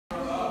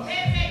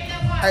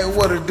Hey,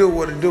 what it do,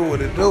 what it do,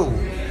 what it do?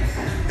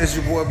 It's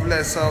your boy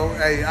Bledsoe.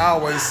 Hey,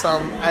 always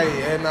something.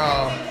 Hey, and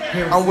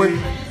I'm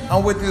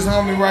with this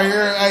homie right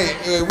here.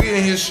 Hey, we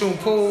in here shooting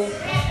pool.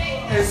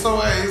 Hey, so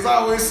hey, it's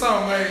always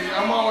something. Hey,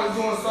 I'm always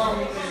doing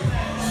something.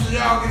 So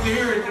y'all get to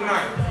hear it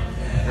tonight.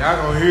 Y'all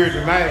gonna hear it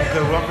tonight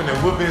because I'm finna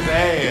whip his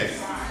ass.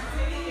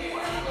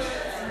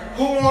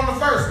 Who on the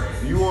first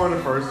one? You on the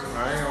first one. I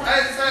ain't gonna...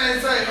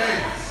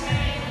 Hey.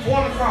 Who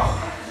on the cross?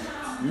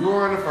 You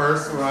on the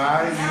first one,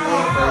 alright? You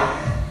on the first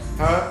one.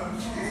 Huh?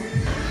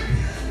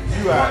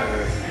 You out of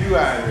there. You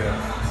out of there.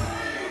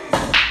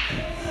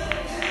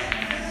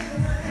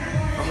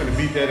 I'm gonna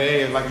beat that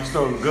ass like you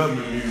stole the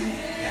government mule.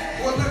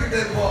 Well, look at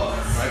that boy.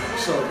 Like you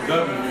stole the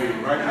government mule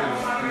right there in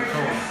the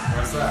corner,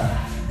 outside.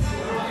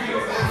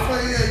 So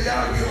yeah,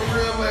 y'all give a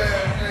real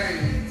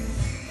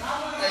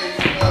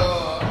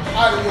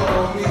audio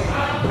on me.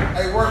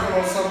 Hey, working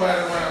on somebody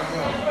around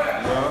him.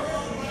 Yeah,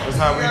 that's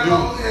how we do.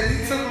 Yeah, he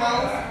took low.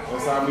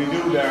 That's how we do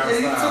down south. Yeah,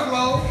 he took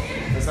low.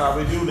 That's how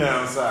we do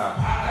down south.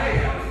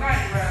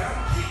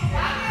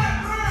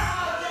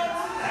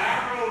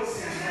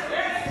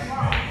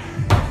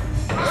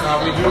 That's how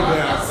we do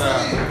down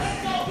south.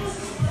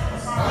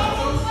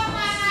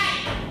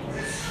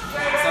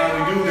 That's how we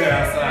do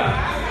down south.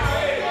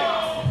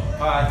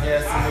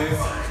 Podcasting this,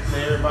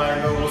 let everybody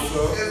know what's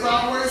up. It's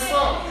always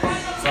something.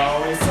 It's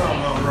always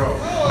something, huh, bro?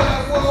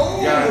 Whoa.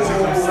 You gotta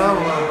take them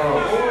something, huh, bro?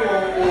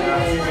 You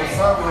gotta take them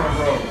something, huh,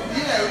 bro?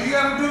 Yeah, you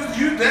gotta do.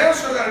 You damn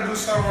sure gotta do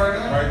something right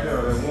now. Right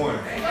there, that one.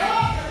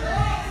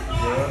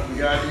 Yeah, you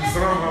gotta do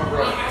something, huh,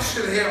 bro? I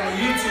should have had my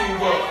YouTube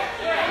up.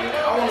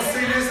 I wanna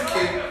see this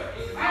kid.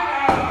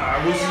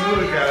 I wish you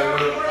would've got it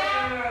up.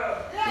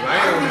 I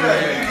ain't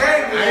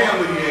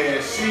looking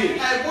at shit.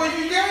 Hey, boy,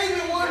 you gave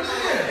me one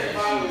day. I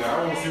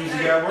want to see what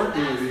you got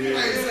working with here.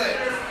 Hey, say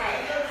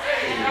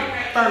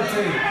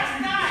 13.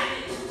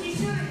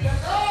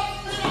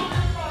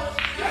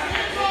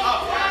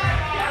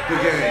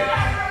 Good game.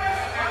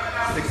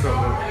 6 of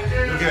them.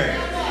 Good game.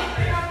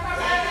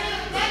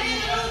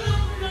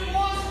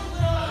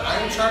 I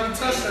ain't trying to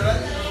touch that.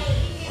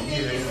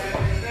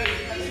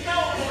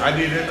 I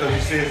did that because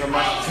you said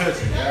somebody should touch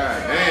it. God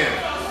damn.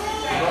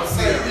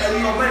 Yeah, you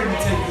gonna make me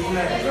take this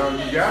now. No,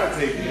 you gotta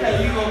take it.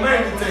 Yeah, you gonna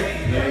make me take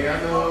it. You ain't got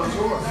no other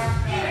choice.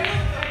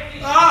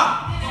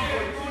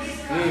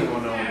 You ain't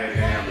gonna know that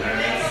damn man.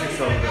 6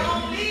 of them.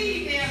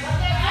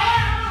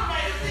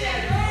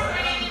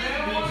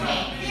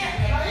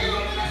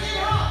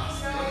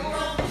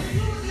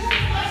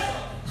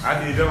 I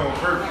did that on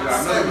purpose. I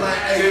know.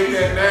 Take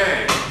that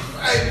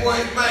 9. Hey, boy,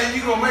 man,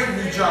 you gonna make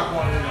me drop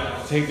one of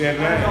them. Take that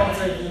 9. I'm gonna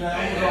take you now. I'm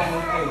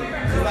gonna take it.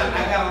 I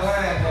got a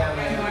line down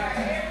there.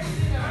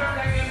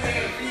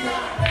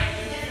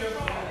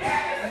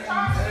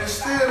 And it's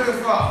still this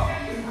far.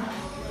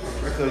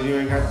 Because you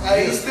ain't got the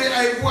Hey, gift. still,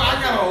 hey, boy, I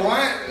got a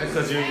line. That's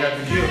because you ain't got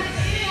the gift.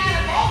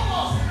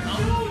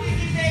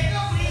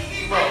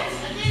 Bro,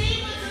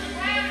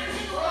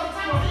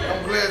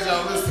 I'm glad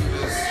y'all listen to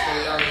this. So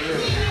y'all can hear it.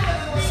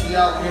 So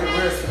y'all can hear the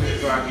rest of it.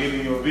 So I get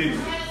in your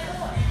business.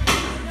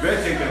 You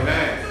better take that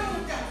 9.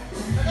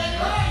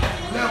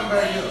 Never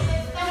back up.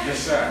 This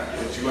shot,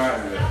 put you out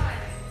of there.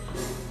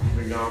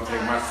 We gonna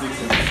take my 6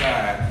 on the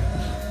side.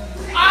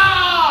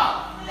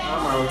 Ah! I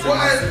might take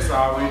my 6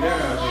 all the way down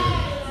here.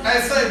 Hey,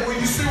 say, boy,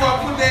 you see where I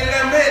put that in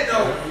that mat,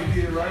 though? You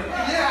did it right.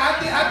 Yeah,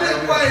 I did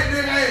play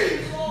it,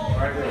 hey.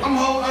 Right there. I'm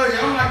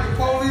like the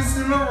police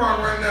in Little Rock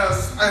right now.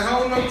 I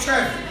holding up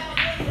traffic.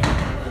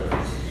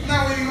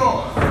 Now where you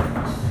going?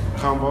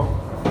 Combo.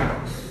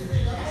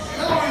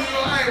 Now where you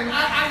going? Hey,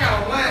 I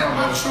got to land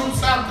my troops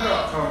out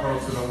there.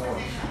 Combo to the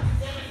 1.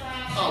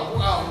 Oh,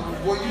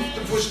 boy, you used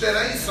to push that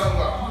 8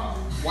 somewhere.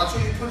 Watch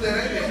when you put that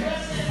 8 in.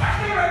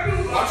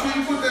 Watch when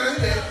you put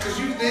that 8 in, because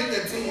you did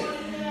that 10.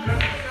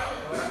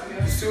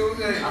 You still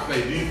there? I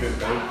play defense,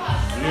 though. I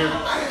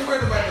ain't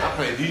worried about that. I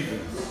play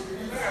defense.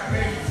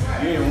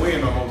 You ain't win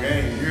no more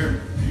games.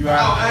 You Oh,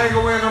 out. I ain't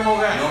gonna win no more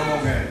games. No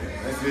more games.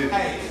 That's it.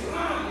 Hey,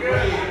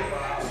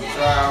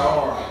 Try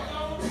hard.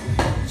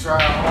 Try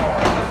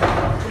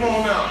hard. come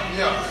on now.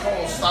 Yeah, come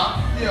on, stop.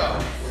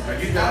 Yeah. I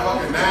get that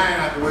fucking 9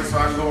 out the way so I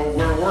can go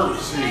where work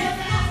shit.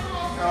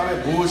 All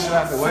that bullshit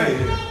out the way.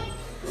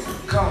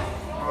 Come.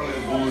 All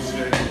that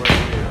bullshit out the way.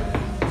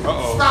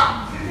 Uh-oh. Stop.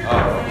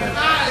 Oh, okay.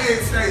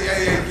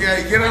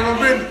 Hey, get out of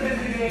my business.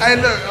 Hey,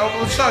 look, I'm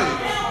gonna show you.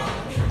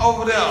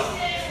 Over there.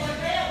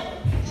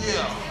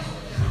 Yeah.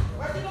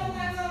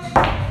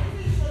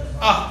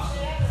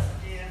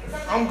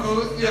 I'm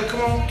good. Yeah,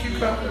 come on, keep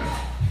coming.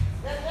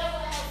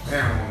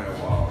 Damn, I'm on that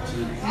wall,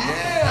 too.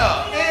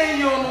 Yeah, and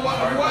you on the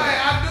why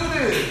I do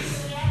this.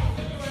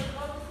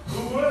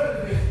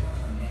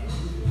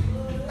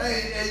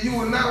 Hey, you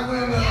will not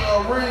win a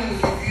ring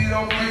if you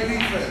don't play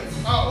defense.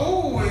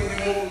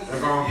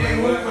 You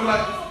ain't moving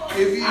like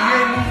if you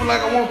ain't moving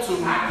like I want to.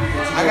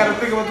 I gotta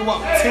think about the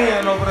what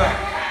 10 over there.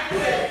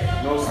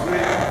 No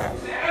split.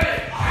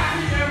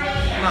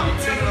 No,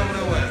 10 over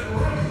there way.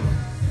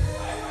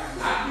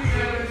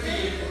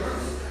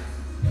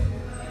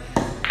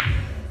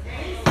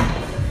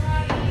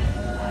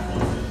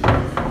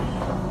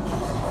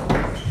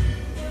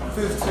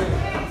 15.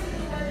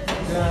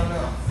 Down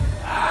now.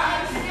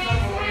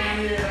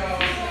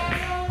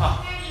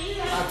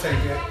 I'll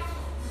take that.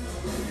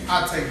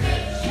 I'll take that.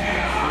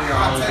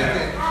 I'll take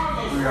that.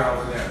 We are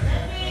with that.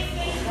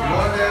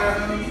 One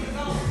down.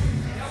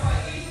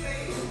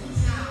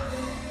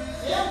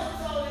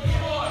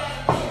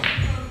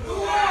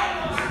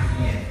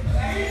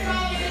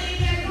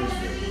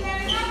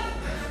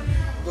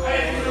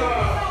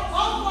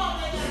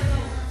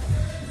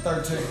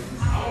 13.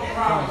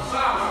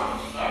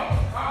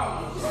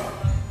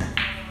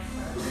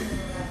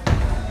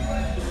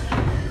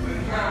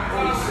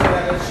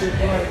 That shit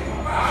blank.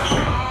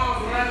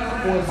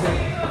 14.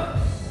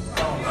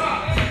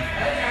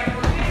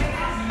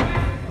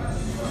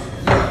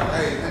 Yeah,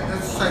 hey,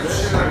 that's the same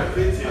shit.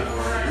 15.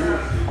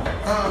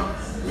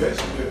 That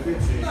should be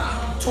 15.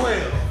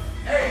 12.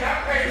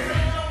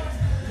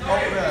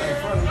 Over there in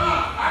front of me.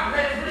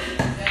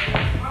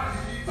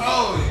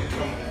 Oh, yeah,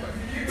 come on, baby.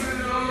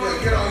 Yeah,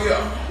 get on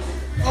here.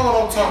 Oh, what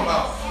I'm talking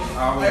about.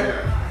 Hey,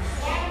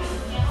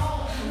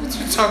 what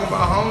you talking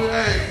about, homie?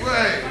 Hey,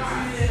 wait.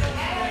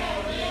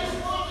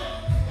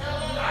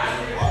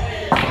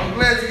 I'm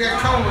glad you got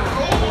coming.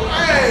 Oh,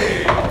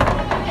 hey.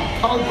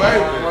 Oh,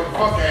 baby.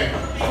 motherfucker.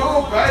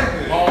 Oh,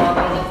 baby. Hard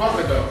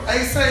motherfucker though.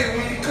 Hey, say,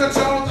 when you cut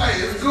your own, hey,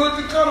 it's good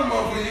to cut them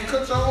up when you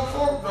cut your own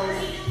fork, though.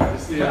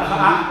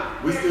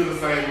 We still the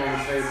same on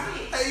the table.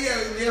 Hey, yeah,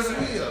 yes, it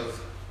is.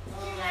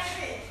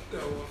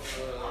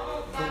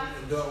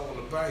 Don't want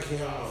to back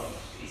him up.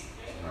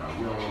 Nah,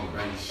 we don't want to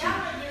bang shit.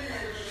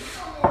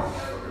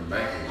 Fucking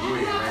backing. You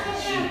ain't backing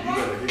shit. You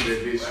better hit that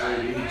bitch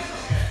straight in.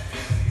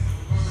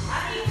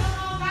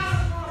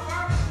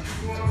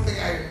 I think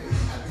I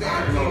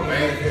Ain't no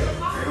bang.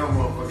 Ain't no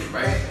motherfucking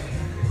bang.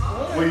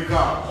 What you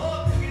call it?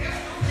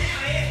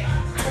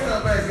 Turn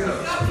that back up.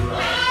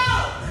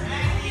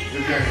 You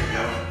can't,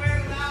 yo.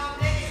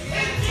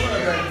 Turn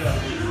that back up.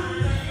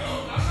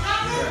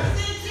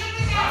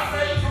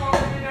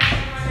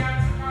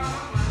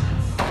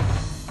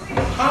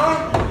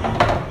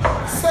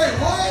 Huh? Say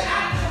what?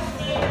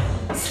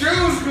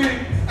 Excuse me.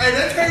 Hey,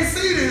 they can't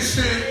see this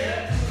shit.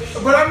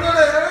 But I know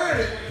they heard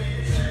it.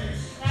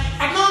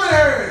 I know they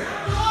heard it.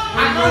 I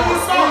know you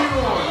saw it.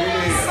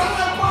 Saw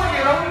that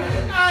pocket, homie.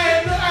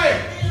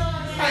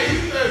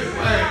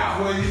 Hey,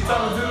 well, you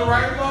talking to the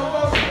right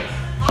motherfucker?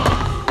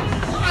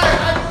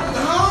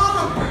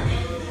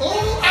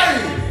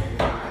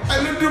 Hey,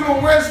 let's do my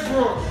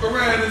Westbrook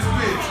around this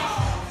bitch.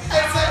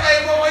 Hey, say, hey,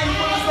 boy, why you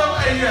put this up?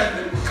 Hey,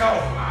 yeah, call.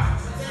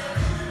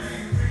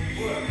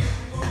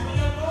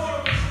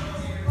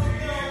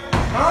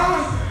 Huh?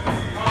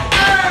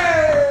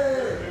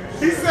 Hey!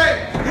 He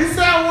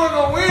said I wasn't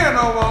gonna win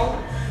no more.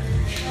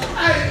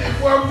 Hey,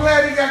 well, I'm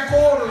glad he got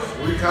quarters.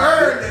 We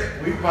earned it.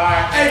 We buy.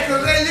 Hey,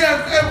 cause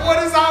yeah, what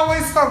is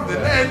always something?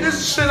 Hey, this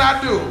is shit I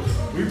do.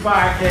 We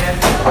podcast.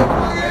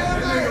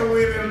 That nigga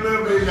win a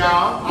little bit,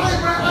 y'all.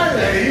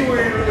 Hey, he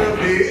win a little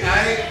bit. I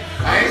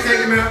ain't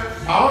taking up.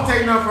 I don't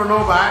take nothing from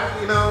nobody.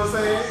 You know what I'm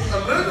saying? A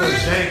little bit.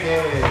 Shake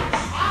ass.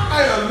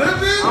 Hey, a little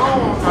bit. I don't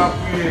want to talk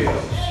to you.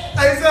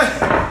 Hey, say,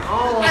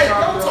 Hey,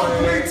 don't talk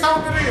to me. Talk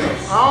to them.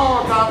 I don't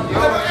want to talk to you.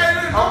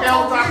 Hey, Okay,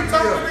 I'm talking to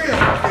you.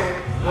 Okay.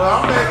 Well,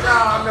 I'm letting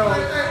y'all know.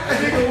 That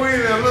nigga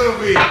win a little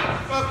bit.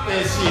 Fuck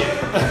that shit.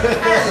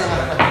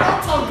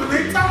 Don't talk to me.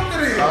 Talk to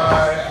them.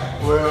 Alright.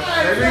 Well,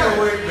 that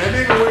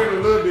nigga win a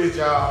little bit,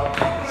 y'all.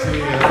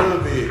 Shit, a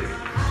little bit.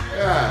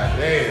 God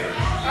damn.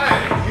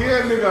 Hey, give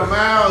that nigga a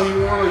mile, he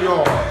won a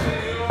yard.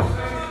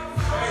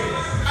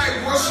 Hey,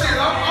 well, shit,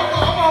 I'm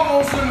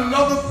almost in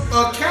another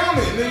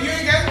county. Then you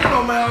ain't got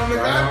no mile,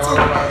 nigga. I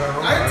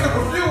took a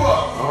few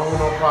up. I don't want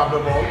no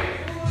problem, bro.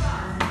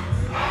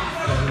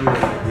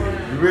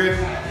 You ready?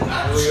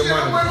 Shit,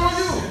 I'm waiting on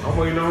you. I'm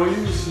waiting on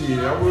you, shit.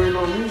 I'm waiting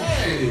on you,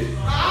 shit.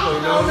 I'm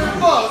waiting on you.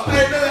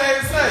 Hey, nothing I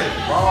ain't say.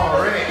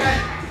 Ball red.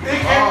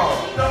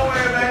 Don't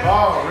worry, man.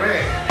 Ball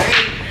red.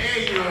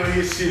 And you know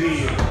this shit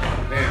in.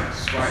 Damn,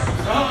 strike.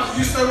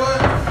 You say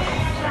what?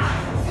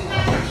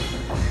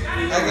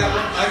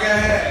 I got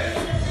half.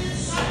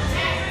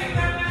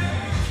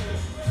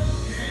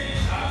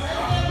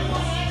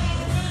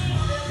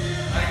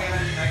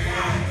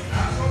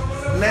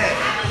 Nah.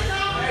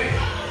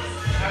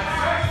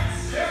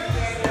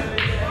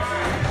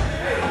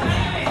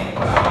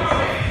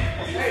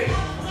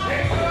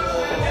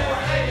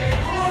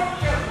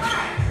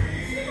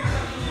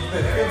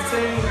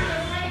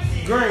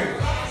 Green.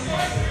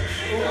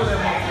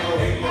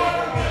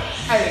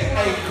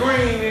 Hey,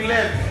 green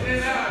 11.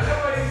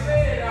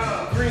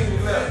 Green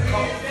 11.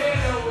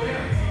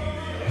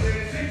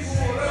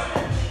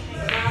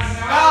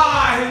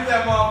 I hit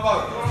that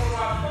motherfucker.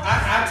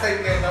 I take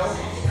that though.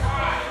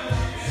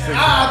 I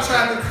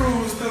try to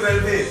cruise through that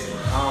bitch.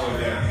 Oh,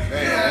 yeah.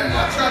 Yeah, I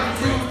try to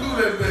cruise through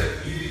that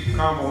bitch.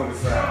 Come on the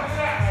side.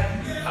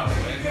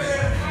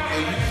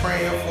 And you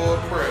praying for a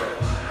prayer.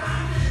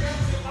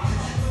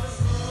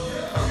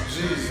 Oh,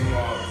 Jesus,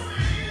 Lord.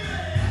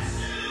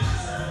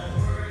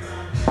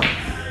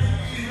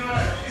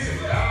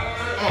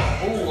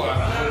 Oh, I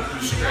hope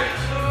you stretch.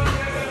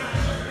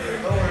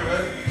 Don't worry,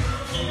 baby.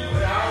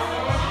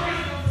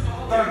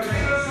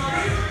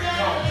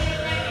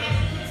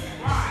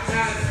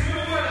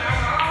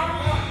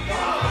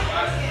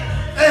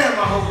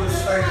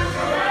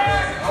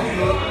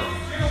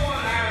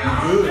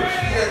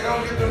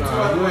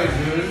 Oh, you ain't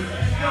good.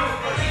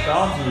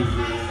 Thought you was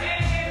good.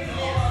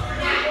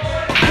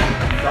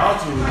 Thought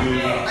you was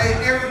good. Hey,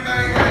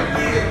 everything I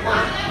did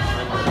worked.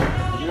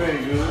 You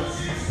ain't good.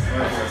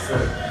 Like I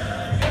said.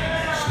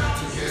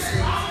 Took that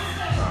shit.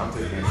 I'm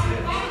taking that shit.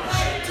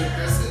 Took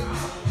that shit.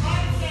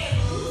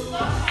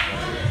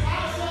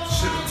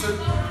 Should've took.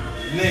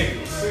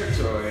 Nigga, sit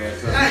your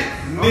ass up. Hey,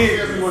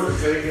 nigga, you want to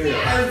take it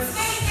up.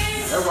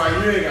 That's why you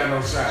ain't got no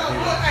shot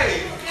here.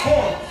 Hey,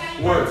 corn.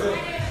 What?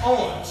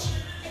 Orange.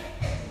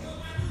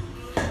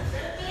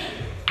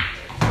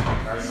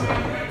 That's it.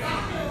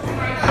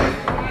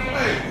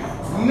 Hey,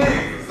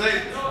 niggas, they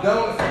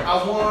don't. I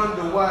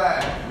wonder why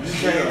you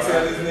can't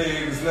tell these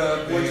niggas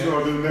nothing. What you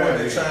gonna do now? When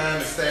they trying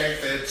to stack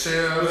that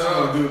chair What you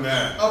gonna do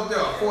now? Up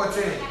there,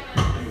 14.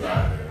 You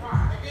out there.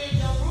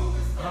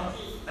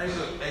 Hey,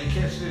 look, hey,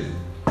 catch this.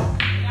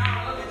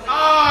 I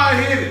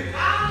hit it.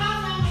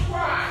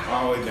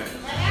 All the way down.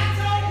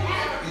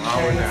 You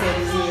can't tell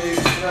these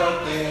niggas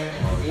nothing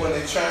when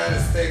they trying to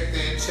stack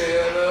that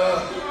chair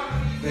up.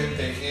 They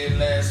think it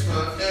lasts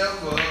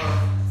forever.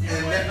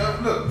 And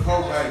that, look, pro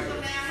baby.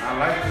 I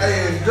like it. Hey,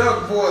 and Duck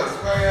Boys,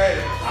 right?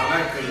 I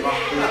like it. About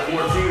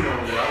 14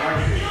 over there. I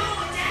like it.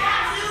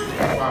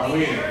 That's why I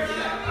win.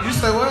 You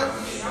say what?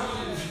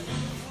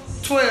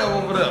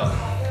 12 over there.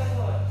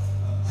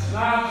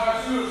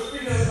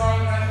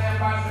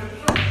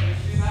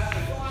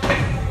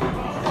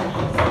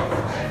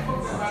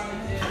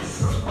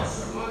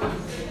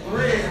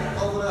 Red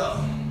over there.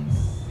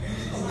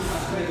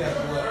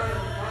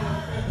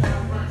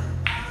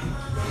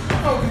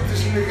 Don't get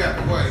this nigga out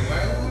the way,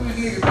 man. Who this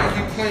nigga think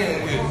he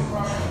playing with?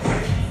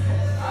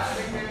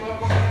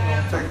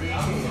 Take the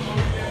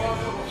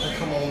 10.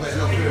 Come on, let's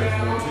go here.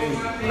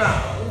 Nah,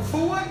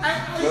 for what?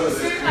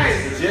 Hey,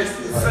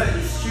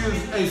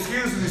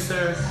 excuse me,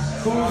 sir.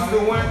 Who's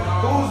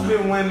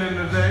been winning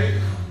today?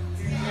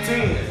 10.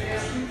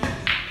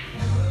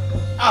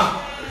 Ah.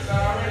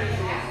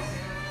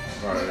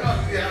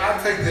 Yeah, I'll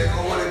take that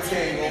over the 10.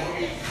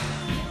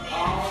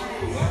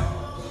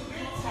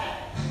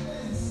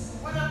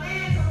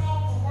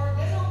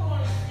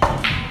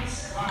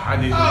 I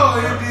did. Oh,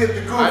 he did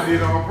the goof. I did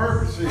it on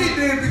purpose. Shit. He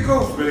did the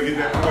goof. Better get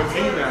that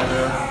 14 out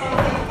there.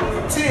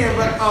 10,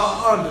 but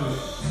under it.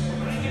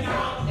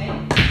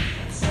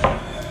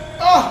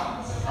 Oh.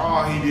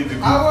 Oh, he did the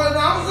goof.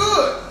 I'm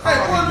good. Hey,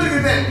 boy, look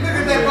at that. Look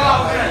at that ball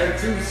game. That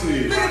too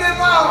shit. Look at that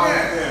ball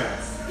game.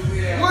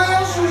 Yeah. Where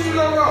else should you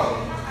go wrong?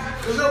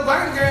 Because your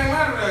bank game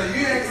out of there.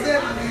 You ain't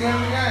accepted the game.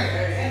 I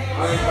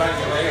ain't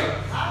banking there.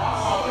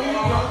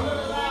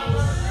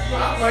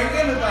 I bank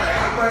anything. I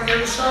bank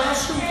every shot I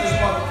shoot this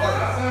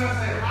motherfucker.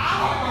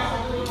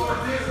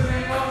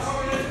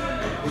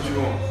 What you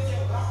want?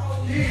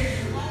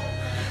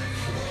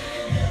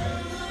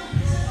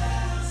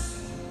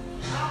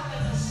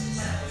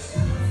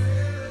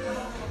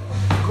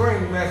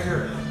 Green back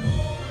here.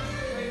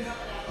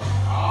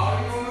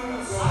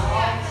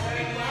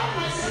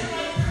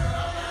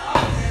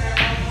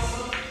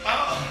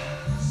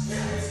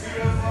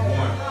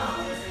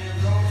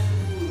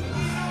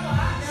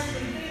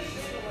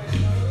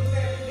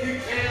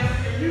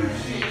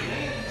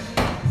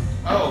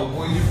 Oh,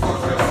 boy, you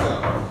fucked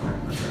yourself.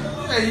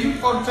 Hey, you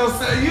fucked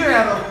yourself. You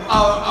had a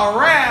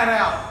ride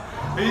out.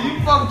 And you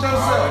fucked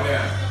yourself.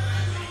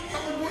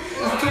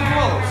 It's too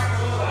close.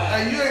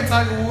 Hey, you ain't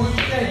Tiger Woods.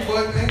 You ain't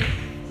putting it.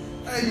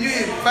 Hey, you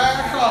hit 5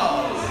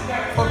 cars.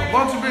 Fuck a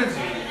bunch of bitches.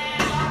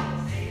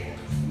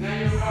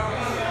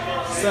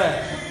 Sad.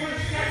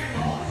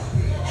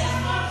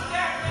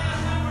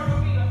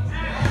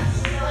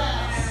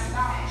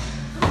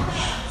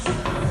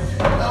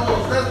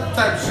 That's the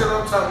type of shit I'm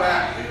talking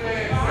about.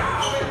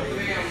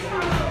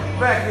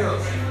 Back up.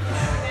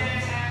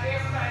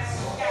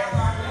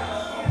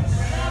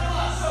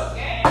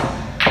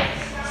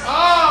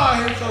 Oh,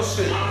 hit your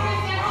shit.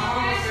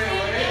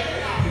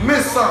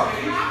 Miss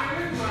something.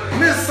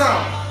 Miss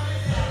something.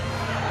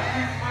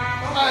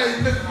 Hey,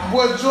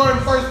 boy, Jordan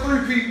first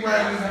 3-peat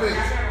ran this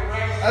bitch.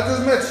 I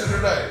just met you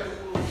today.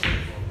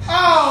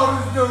 Oh,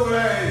 this dude,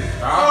 hey.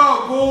 Oh,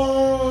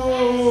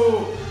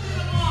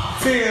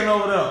 boo. 10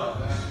 over there.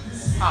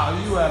 Oh,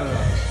 you out of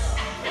there.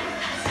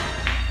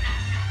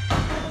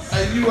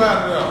 Hey, you out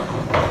of there.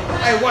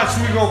 Hey, watch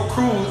me go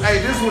cruise. Hey,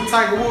 this is what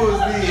Tiger Woods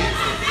did.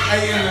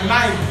 Hey, in the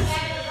 90s.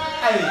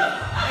 Hey,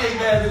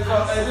 Daddy, hey,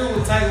 this is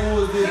what Tiger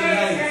Woods did in the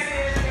 90s.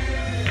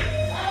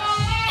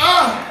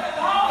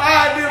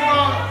 I did my.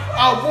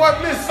 Oh, boy,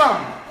 missed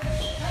something.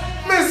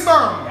 Missed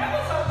something. That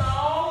was a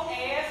long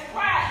ass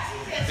crack.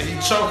 He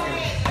choking.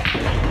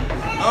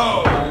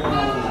 Oh.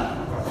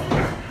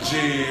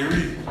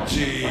 Jerry.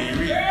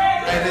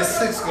 Hey, that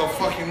 6 gonna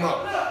fuck him up.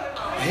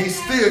 He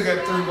still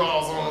got 3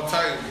 balls on the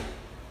table.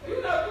 You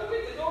know, you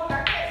need to go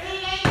like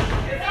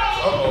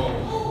that.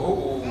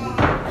 Uh-oh.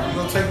 You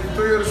gonna take the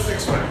 3 or the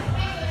 6 one?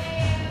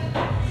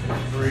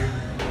 3.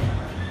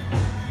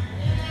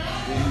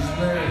 He's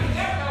married.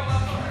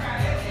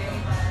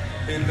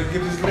 And look at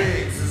his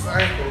legs, his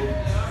ankle,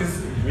 his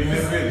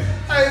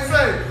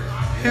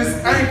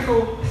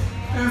ankle,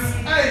 his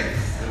ace.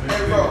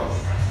 Hey, bro.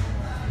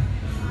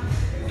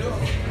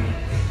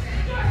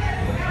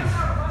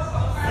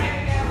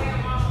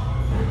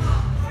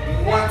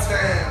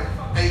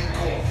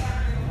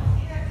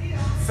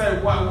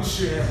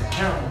 shit had a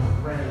camera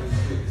around this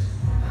bitch.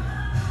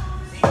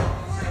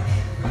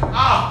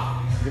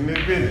 Ah! Get in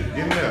this business.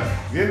 Get in there.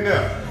 Get in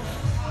there.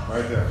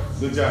 Right there.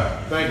 Good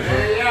job. Thank you, bro.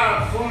 Man,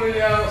 y'all fooling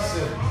y'all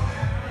shit.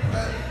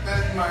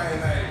 That's my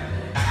name.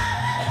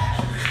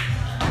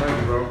 Thank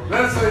you, bro.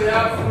 Let's say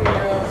y'all fooling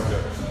y'all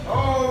shit.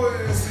 Oh,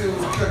 this shit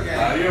was cooking.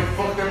 You done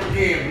fucked up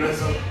again, bless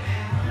her.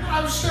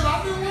 I'm shit,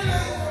 I've been with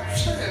that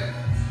shit.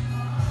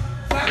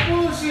 That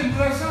bullshit,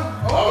 bless her.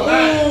 Oh,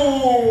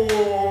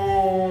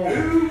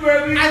 You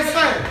baby. I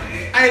say,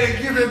 hey, to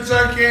give that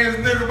junkie ass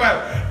nigga back.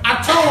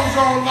 I told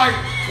you on like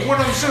one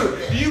of them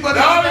shit. You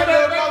better get that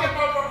little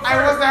motherfucker. Hey,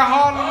 what's that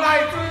Harlem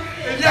Night?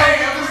 And y'all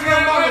get this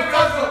little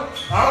motherfucker.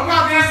 I'm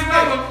not this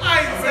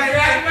motherfucker.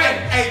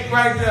 Hey,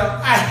 right there.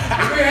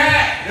 Let me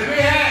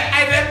have.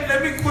 Hey,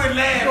 let me quit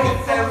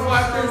laughing. That's why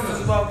this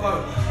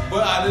motherfucker.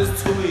 But this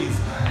too easy.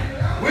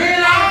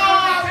 Win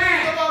all the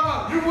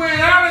time. You win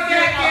all the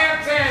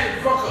goddamn time,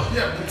 fucker.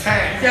 Yeah, the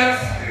time. You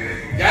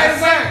gotta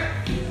say.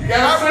 You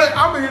gotta say.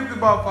 I'm gonna hit the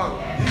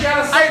motherfucker. You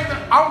gotta say. Hey,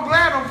 I'm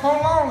glad I'm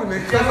prolonging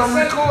it because I'm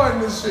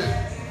recording this shit.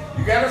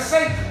 You gotta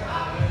say.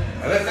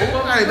 Hey, that's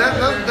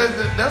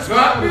So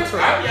what I I'm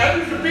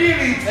used to be in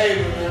these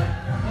tables, man.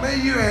 Man,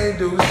 you ain't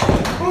do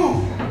shit.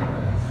 Who?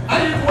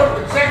 I used to work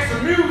with Jackson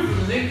Music,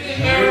 nigga,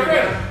 in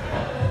Already.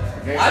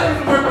 I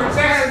used to work with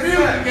Jackson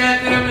Music,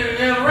 goddamn,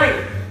 in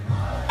Already.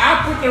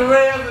 I put the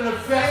rails in the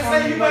fence.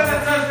 Say you better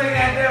touch that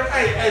goddamn.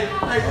 Hey,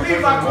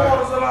 leave my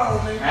quarters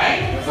alone, nigga. I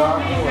ain't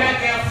fucking these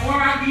goddamn $4,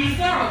 I give you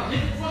 $1,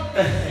 nigga. Fuck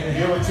that.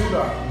 Give her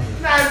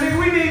 $2. Nah, nigga,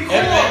 we need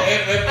quarters.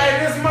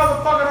 Hey, this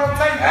motherfucker don't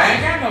take I ain't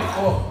that. got no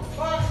quarter.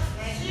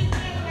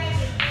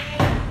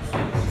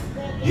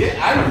 Yeah,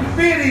 I used to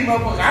be in these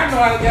motherfuckers. I know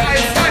how to get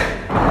Hey, say,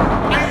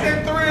 ain't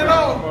that 3-0?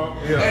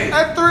 Yeah. Hey.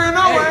 That 3-0,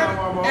 man.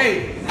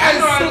 Hey, I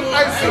know how to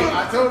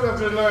I told them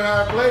to learn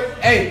how to play.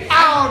 Hey,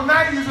 Oh,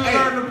 now you just Hey.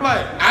 learn to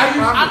play. I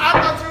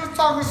thought you was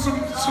talking some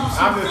I'm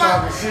just flat.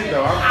 talking shit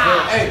though.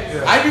 I'm Hey,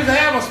 I used to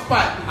have a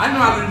spot. I know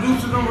how to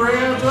loosen them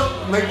rails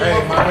up, make them Hey,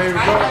 up. my baby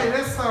brother. Hey,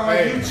 that sound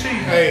like you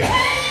cheating. Hey,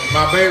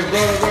 my baby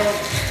brother, bro,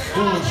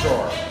 pool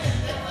shark.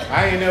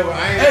 Hey, I know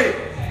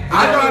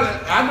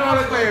how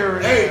to play.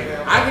 Hey,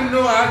 I can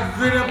know how to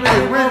grit up in Hey,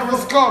 the Ricky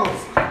was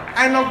Cuddles.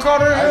 Ain't no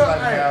cutter I here. just like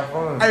to have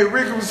fun. Hey,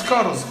 Ricky was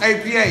Cuddles.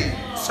 APA.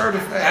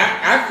 Certified.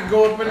 I can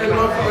go up in that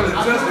motherfucker and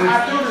adjust it. I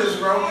do this,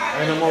 bro.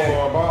 Ain't no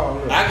more ball.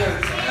 Look. I Hey,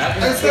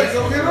 can say,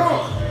 go get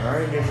on. I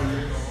ain't getting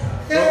it.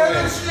 Yeah,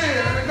 that shit.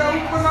 Nigga, we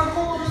put our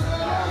quarters in.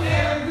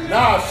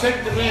 Nah,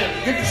 shake the man.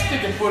 Get the stick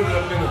and put it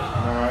up in it.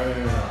 Nah,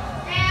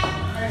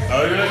 yeah.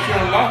 Oh, you let you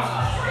unlock?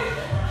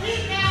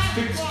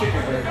 Stick the stick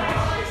in there.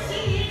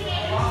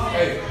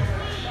 Hey.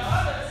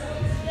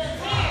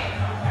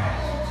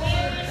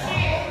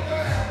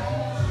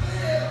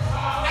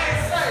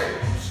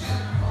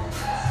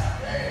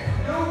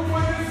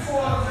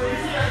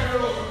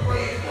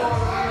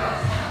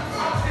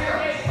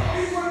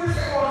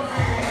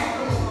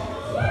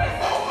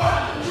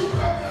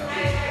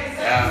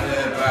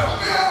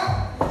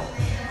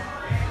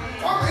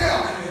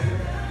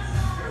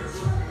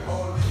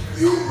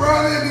 You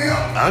run in here,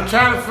 I'm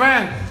trying to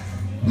find it.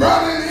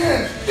 run in here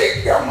and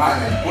stick your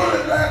money and put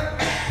it there.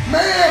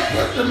 Man,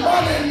 put the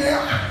money in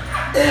there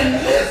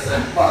and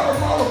listen for the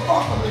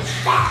motherfucker to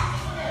stop.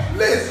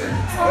 Listen.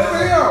 Over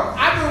here.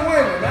 I've been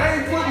winning. I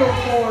ain't put no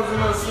quarters in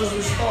us since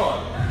we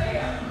started.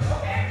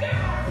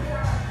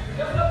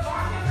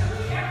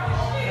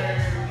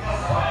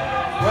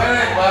 Where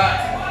that box?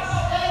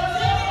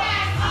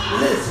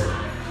 Listen.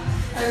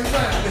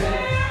 Exactly.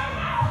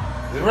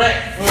 The rack.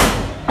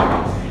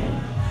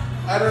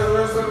 I do the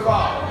rest of the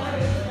ball.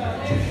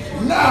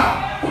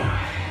 Now,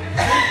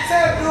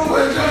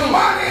 put your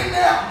money in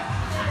there.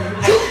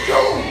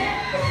 Choo-choo.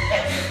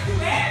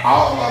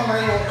 All of them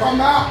ain't gonna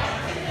come out.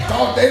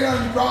 Thought they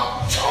done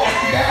dropped chalk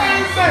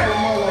down.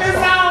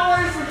 It's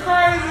always some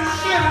crazy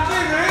shit.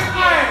 Nigga, it's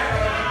like,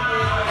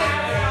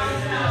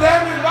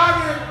 damn it,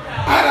 Bobby.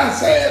 I done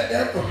said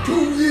that for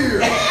 2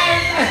 years.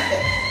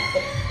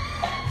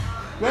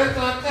 Where's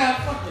that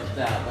fucking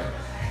style, man?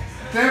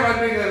 Tell my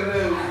nigga to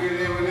live,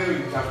 whenever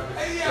you talk.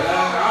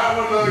 I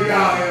don't know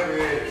y'all ever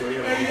had.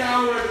 Hey,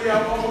 y'all ready?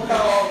 I'm gonna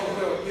call off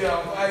the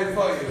hey,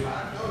 fuck you.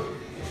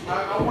 I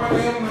want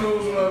him to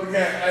lose another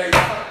game. Hey,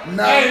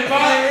 Now, Hey,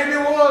 Bob. and it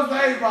was,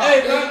 hey, Bob. Hey,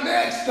 the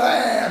next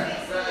time,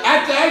 I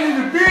need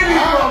to be in these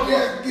I'll motherfuckers.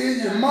 just give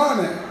you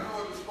money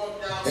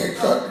and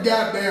cut the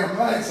goddamn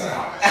lights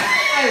out.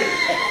 Hey, he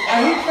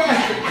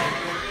can't.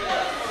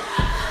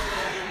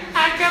 I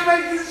can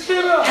make this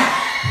shit up.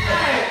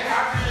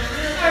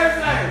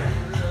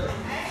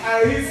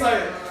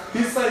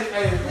 He say,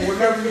 hey,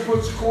 whenever you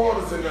put your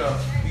quarters in there,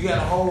 you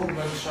gotta hold them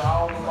and sure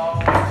all the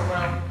balls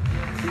around.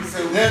 He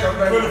said, we come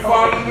back Put and it fuck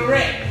fall with in the him.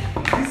 rack.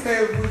 He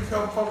said, if we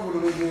come fuck with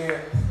him again,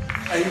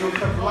 hey, you gonna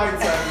cut the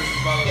lights out of this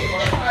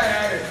motherfucker.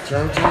 Hey,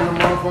 Turn the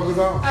motherfuckers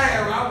off. I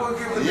won't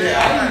give a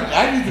Yeah, damn. I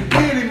need to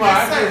be in him. I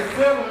just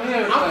feel him and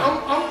everything.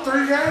 I'm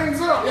 3 games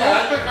up.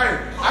 Yeah,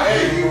 I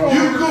think you want me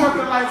to cut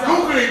the lights out.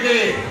 Google it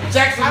then.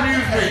 Jackson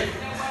Music.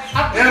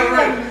 I think you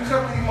want me to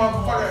cut these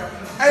motherfuckers.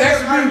 Hey,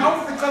 Jackson I'm Music.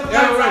 gonna cut the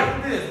Yeah, lights right. off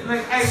with this.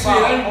 Make eight Shit,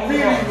 ball. I ain't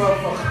beat these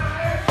motherfuckers.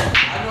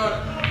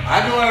 I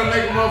know how to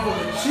make a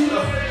motherfucker cheat. Oh,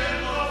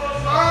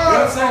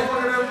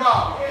 motherfucker, that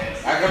ball.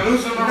 I can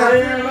loosen the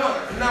red up.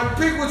 Now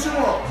pick what you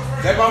want.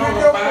 That Pick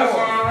motherfucker your bounce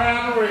board. all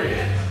around the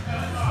red.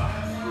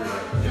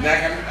 And I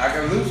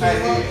can loosen Hey,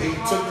 the motherfucker. he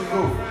took the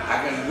move. I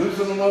can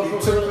loosen the He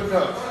motherfucker. took the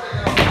gun.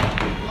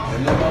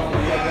 And the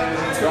motherfucker got that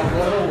don't go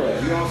nowhere.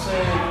 You know what I'm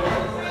saying?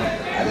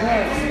 I know how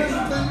to see this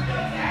thing.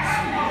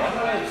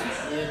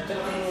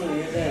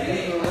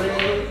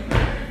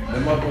 The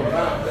motherfucker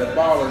bounce. That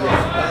ball is there.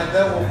 And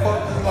that will fuck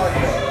his life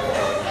up.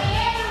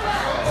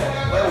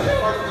 That will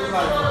fuck his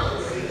life up.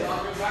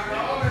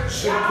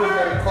 Should've put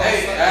that across. Hey,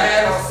 I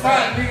had a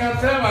spot. Nigga, I'm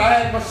telling you, I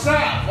had my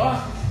shot, boy.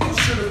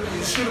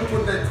 You should've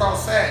put that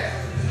cross side.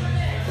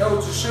 That's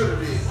what you should've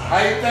did. How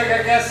you think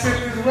I got sent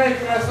this way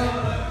for that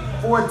something?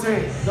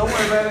 14. Don't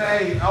worry about it.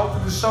 Hey,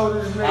 open the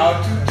shoulders, I nigga.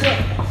 was too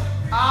tough.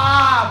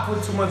 I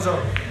put too much on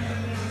it.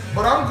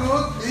 But I'm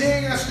good. He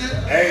ain't got shit.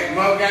 Hey,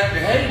 mother got the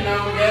hate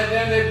now,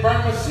 goddamn, they burn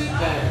my shit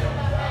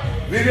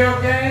down.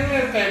 Video games,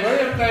 everything, but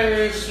everything in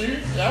the street,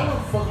 I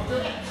was fucked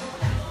up.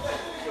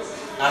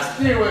 I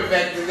still went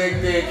back the next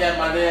day and got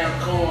my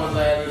damn coins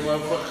out of this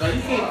motherfucker.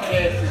 You can't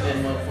cash in that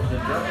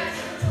motherfucking drug.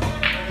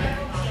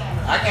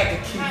 I got to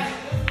keep.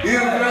 You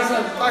know what I'm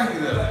saying? Thank you,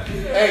 though.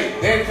 Hey,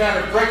 they trying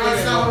to break it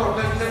in.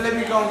 Let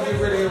me go and get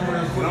rid of him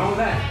real Put quick. on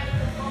that.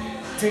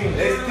 Team.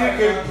 They still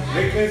can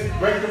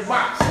break the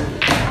box. You know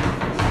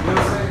what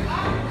I'm saying?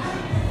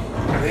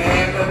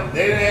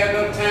 They didn't have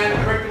no time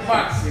to break the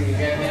box in.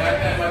 Goddamn, I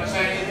got my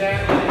chain down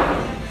there.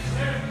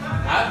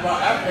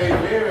 I paid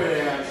for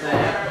everything. I'm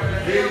saying.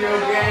 Video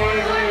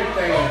games,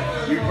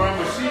 everything. You burn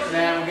my shit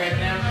down,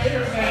 goddamn,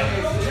 everything.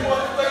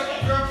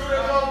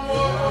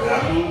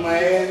 I moved my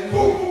ass and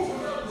moved.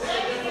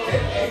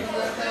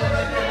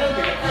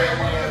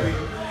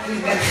 He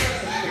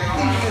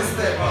missed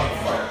that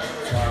motherfucker.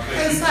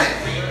 Insane.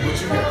 What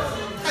you got?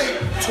 Hey,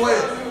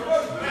 12.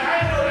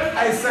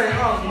 Hey, say,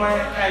 man.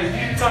 Hey,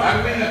 you talking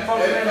to me? I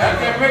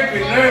can't make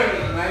you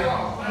nervous, man.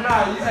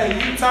 Nah,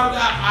 you talking?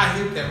 I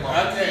hit that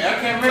motherfucker. I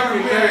can't make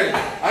you nervous.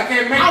 I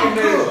can't make I'm you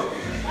nervous. good.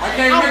 I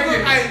can't I'm make good.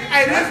 you.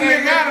 Hey, this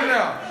nigga out of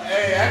there.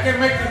 Hey, I can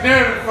make you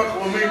nervous fucking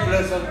with me,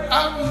 bless him.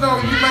 I don't know.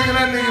 You making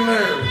that nigga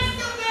nervous.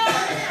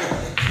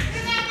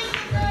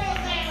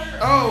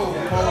 Oh,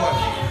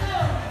 boy.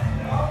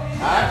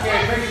 I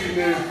can't make you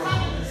nervous.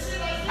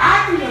 I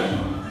do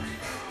that.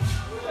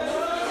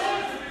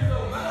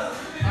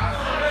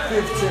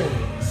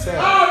 15, 7.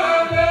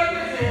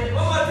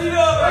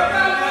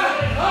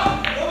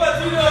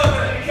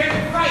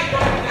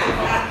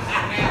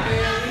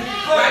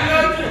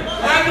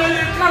 I know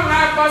you coming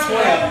out about to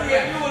have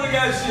You would've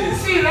got shit.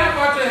 See, I'm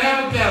about to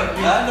have a gallop.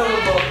 I know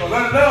the motherfucker.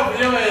 But love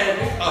your ass.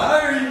 I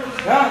heard you.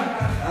 Huh?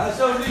 I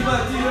showed you my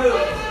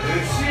T-Up.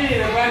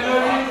 Shit, if I know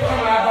you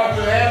coming out about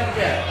to have a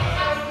gallop.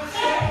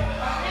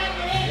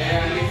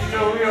 Yeah, you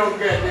know we don't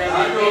get there. I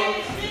know.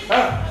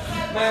 Huh?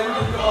 Man, we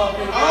just go off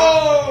in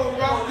Oh,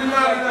 rock him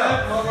out of there.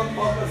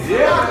 motherfucker.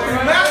 Yeah. Rock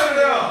him out of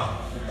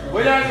there.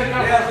 Where y'all get They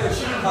that out there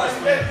shooting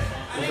hospital.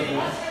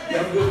 Yeah,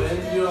 I'm good,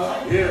 man. You all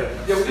right?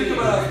 Yeah. Yeah, we think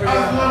about I was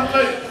hospital. one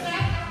late.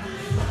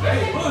 They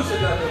ain't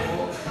bullshit out there,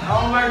 boy. I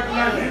don't like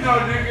nothing. You know,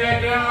 nigga,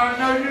 goddamn, I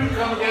know you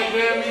come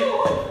goddamn me.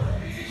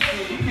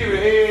 You give a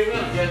head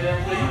up, goddamn,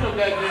 but you know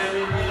goddamn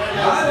me.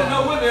 I didn't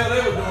know what the hell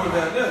they were doing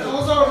down there.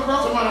 What's up, bro?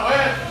 Somebody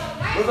ask.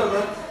 What's up,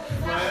 man?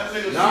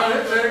 No,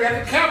 they got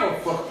the camera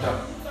fucked up.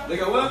 They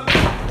got what?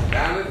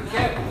 Down at the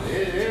camera,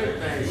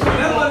 everything.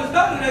 That wasn't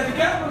started at the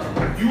camera.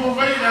 You won't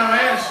make it down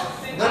ass.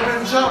 That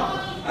been jumping.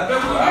 I bet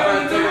we I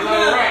better got take a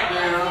little right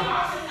there,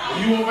 huh?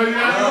 You won't make it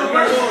down You the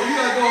reverse.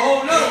 gotta go a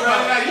whole nother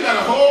route. You got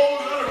a whole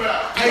other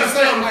route. Hey, You got to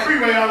stay on the say,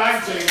 freeway all I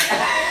take.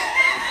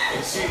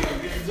 And shit,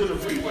 get you to the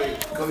freeway.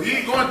 Because he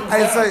ain't going through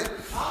Hey, fire. say,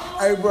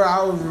 hey, bro,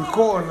 I was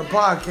recording the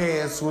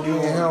podcast with me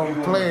and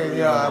him playing,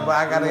 y'all, but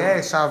I gotta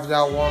ask y'all if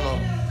y'all wanna,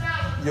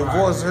 your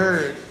voice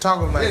heard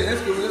talking about Yeah,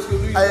 it. let's go.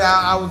 Hey,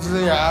 I was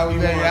there,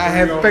 I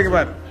had to think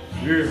about it.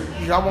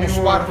 Yeah. Y'all want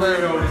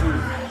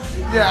Spotify?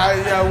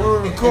 Yeah, we were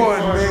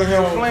recording, me and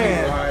him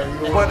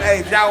playing. But hey,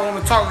 if y'all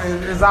wanna talk,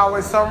 it's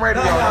always some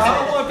radio. I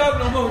don't want to talk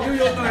no more. Do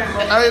your thing,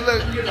 bro. Hey,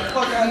 look, Get the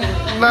fuck out of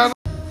here. no.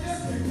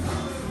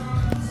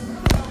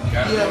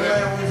 Yeah,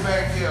 man, we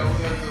back here. We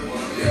have to,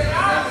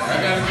 I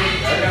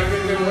gotta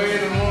get them way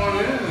in the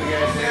morning.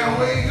 Goddamn. yeah,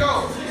 where you go?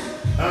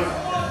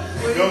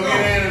 Go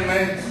get in it,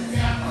 man.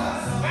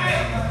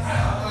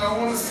 I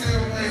want to see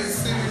him, hey,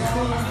 see me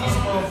cruise this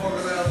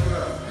motherfucker down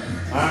there.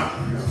 Huh?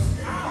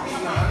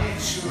 Nah, I need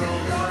to shoot on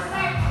there.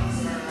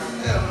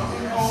 Yeah,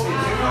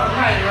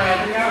 Night ride,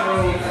 nigga, I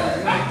roll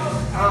night.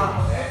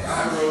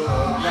 I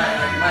roll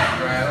night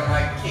ride. I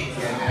like kick in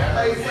there.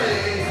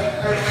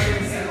 hey,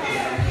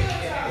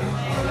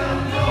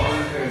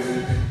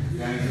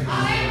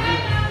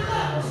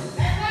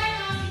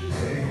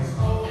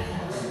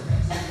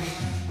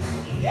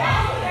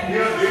 You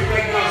know, they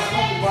make those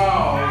scoop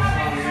balls.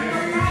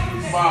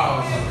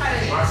 Balls.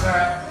 My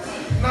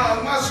side.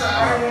 nah, my shot,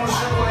 I didn't want to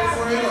shoot away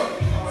for him.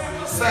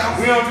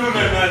 We don't do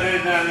nothing like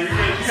that down there. You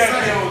gotta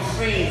be on the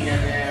scene,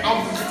 goddamn. I'm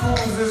the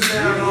cruise this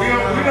down.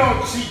 We don't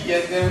cheat,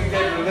 goddamn. We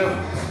got to deliver.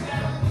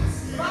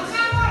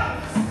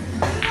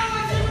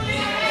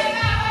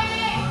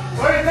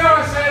 What you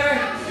doing, Shay?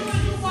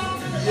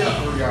 Yeah,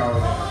 3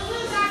 hours.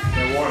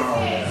 And 1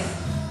 hour.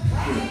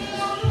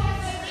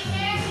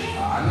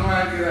 I know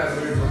how to get out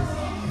of here, but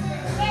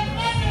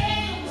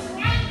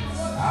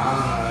I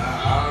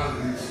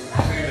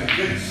seen a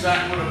good shot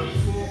with a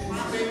pool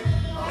stick.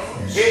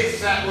 Hit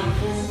shot with a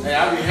pool. Hey, I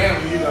be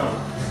handling you though.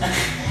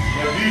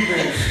 The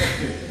defense.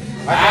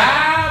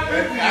 I've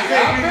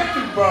been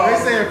through brawl. They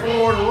say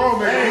 4 in a row,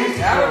 man.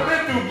 Hey, I've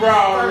been through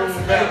brawl room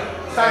battle.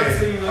 They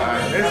say 4 in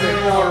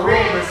a row, man.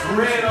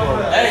 Red over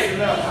there.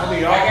 Hey, I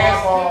need all my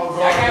balls.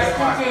 I got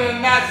stick to the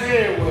knots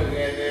everywhere,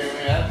 goddamn,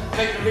 man. I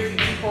take a lick and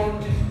keep on.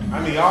 I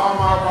need all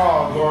my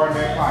balls guarding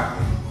that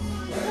pocket.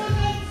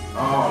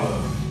 All of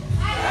them.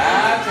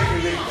 I take a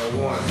lick at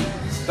one.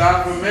 Start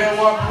from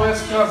Milwaukee,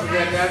 Wisconsin,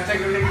 goddamn. I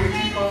take a lick and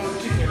keep on the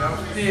chicken. I'm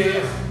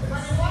still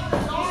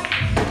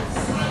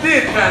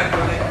trying to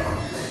collect.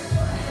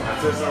 I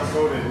took some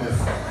cold in this.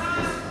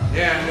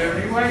 Yeah, man,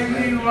 you ain't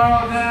leave them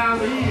all down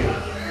the hill.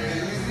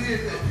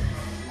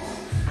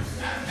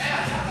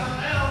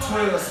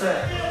 12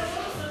 seconds.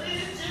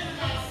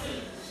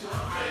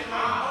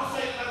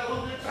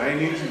 I ain't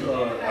need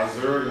to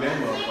observe that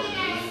motherfucker.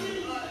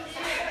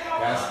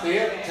 Got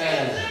still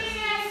time.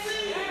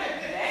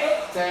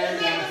 Time.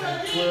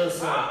 12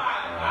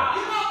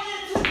 seconds.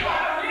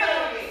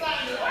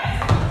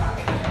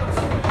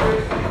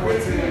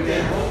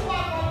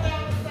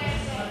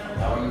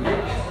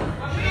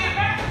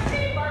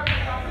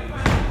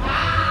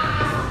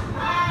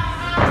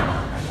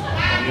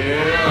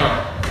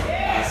 Yeah.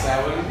 I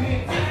saw what he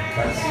did. I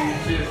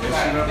see you just like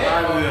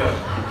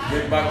that.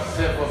 Get about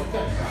yourself up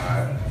there.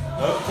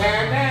 Up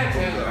time, down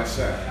time. I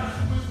shot.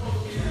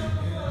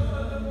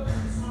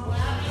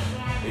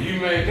 You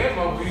made that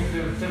motherfucker, you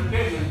could have took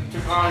that and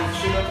took all your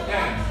shit up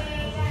down.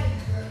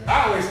 I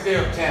always stay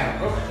uptown,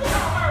 bro.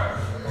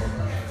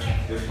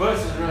 The bus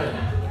is running.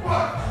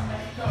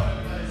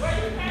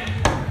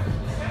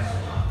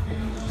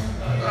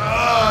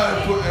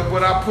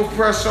 But I put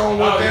pressure on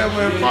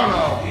whatever in front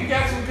of him. You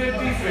got some good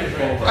defense,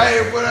 right?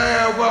 Hey, but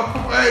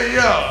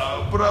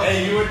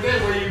Hey, you were there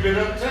where you been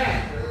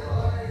uptown.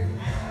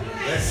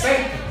 That's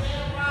safe.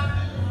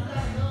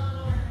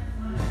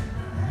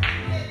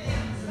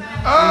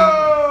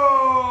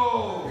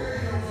 Oh,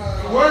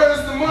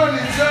 where's the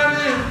money,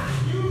 Johnny?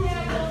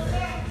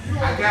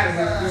 I gotta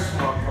hit this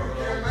motherfucker.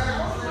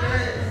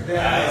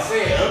 I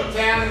said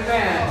uptown and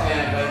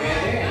downtown, but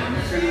goddamn,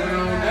 you should have went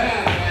on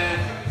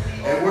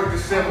downtown and worked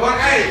yourself. What?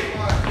 Hey,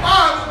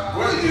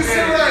 What you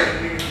say?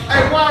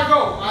 Hey, where I go?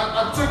 I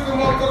took the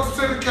motherfuckers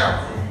to the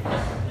Capitol.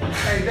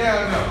 Hey,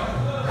 down there.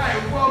 Hey,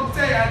 well,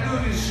 tell you, I do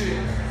this shit.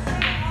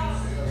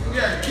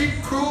 Yeah, keep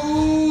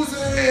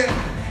cruising.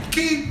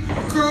 Keep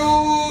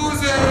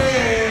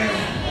cruising.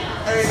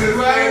 Hey, should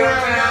have stayed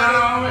uptown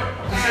all the time.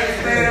 You should have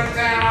stayed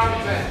uptown all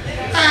the time.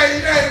 Hey,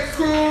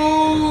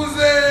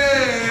 cruising.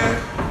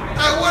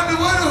 Hey,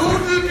 who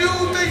did you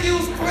think he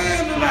was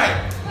playing tonight?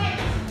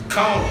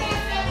 Cole.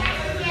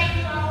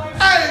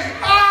 Hey,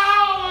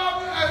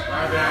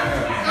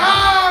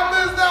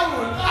 missed that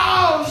one.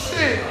 Oh,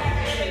 shit.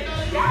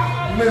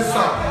 Missed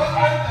something.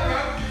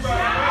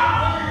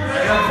 I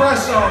got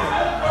pressure on it.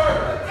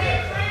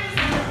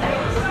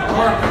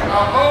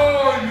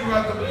 Oh, you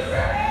got the.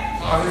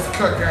 Oh, his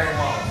cut game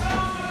off.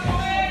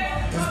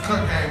 His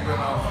cut game been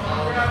off.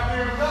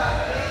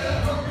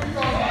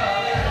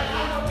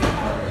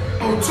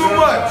 Oh, too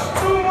much.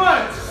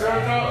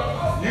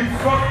 You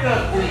fucked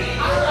up.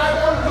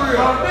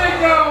 Oh, big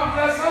dog,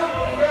 that's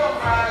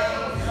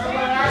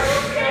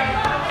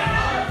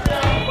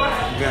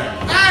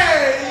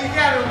Hey, you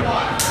got it,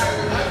 watch.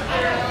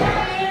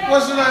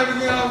 What's your name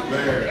again?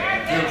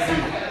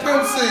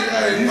 Pimp C.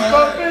 Hey, man.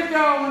 big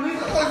dog with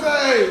this.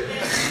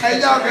 Hey,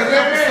 y'all got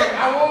episode. I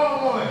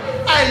want one.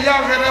 Hey,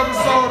 y'all got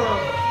episode of.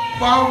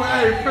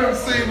 Hey, Pimp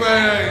C,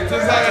 man.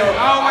 Just like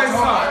always I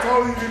talk.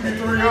 told you to be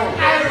 3-0.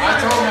 I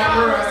told my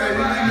girl, I said,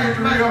 you need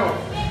to be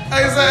 3-0.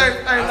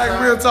 Hey, like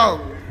real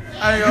talk.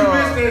 Hey, You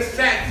missed that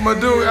sack. my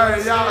dude,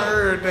 hey, y'all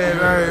heard that.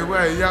 Hey,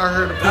 wait, y'all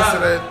heard a piece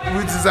of that.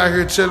 We just out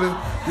here chilling.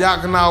 Y'all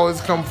can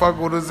always come fuck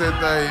with us at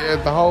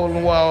the hole in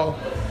the wall.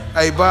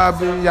 Hey,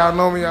 Bobby, y'all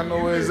know me, y'all know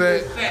where it's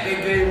at.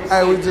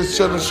 Hey, we just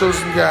chilling, shoot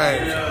some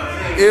games.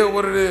 It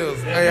what it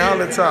is. Hey,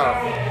 holla top.